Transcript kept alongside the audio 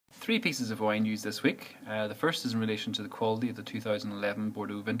three pieces of wine news this week. The first is in relation to the quality of the 2011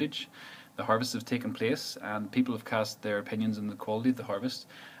 Bordeaux vintage. The harvest has taken place and people have cast their opinions on the quality of the harvest,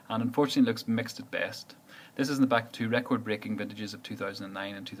 and unfortunately it looks mixed at best. This is in the back of two record-breaking vintages of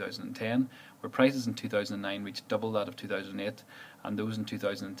 2009 and 2010, where prices in 2009 reached double that of 2008, and those in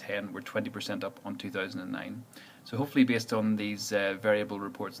 2010 were 20% up on 2009. So hopefully, based on these variable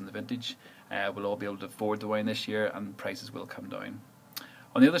reports in the vintage, we'll all be able to afford the wine this year and prices will come down.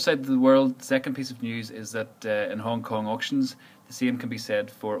 On the other side of the world, the second piece of news is that in Hong Kong auctions, the same can be said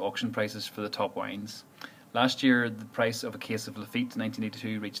for auction prices for the top wines. Last year, the price of a case of Lafite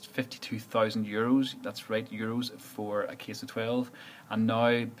 1982 reached €52,000. That's right, euros, for a case of 12. And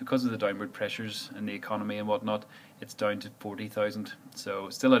now, because of the downward pressures in the economy and whatnot, it's down to 40,000. So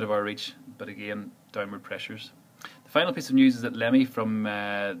still out of our reach, but again, downward pressures. The final piece of news is that Lemmy from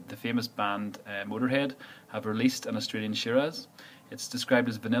the famous band Motorhead have released an Australian Shiraz. It's described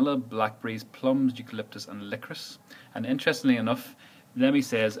as vanilla, blackberries, plums, eucalyptus and licorice. And interestingly enough, Lemmy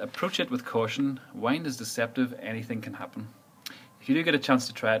says, approach it with caution, wine is deceptive, anything can happen. If you do get a chance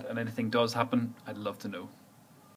to try it and anything does happen, I'd love to know.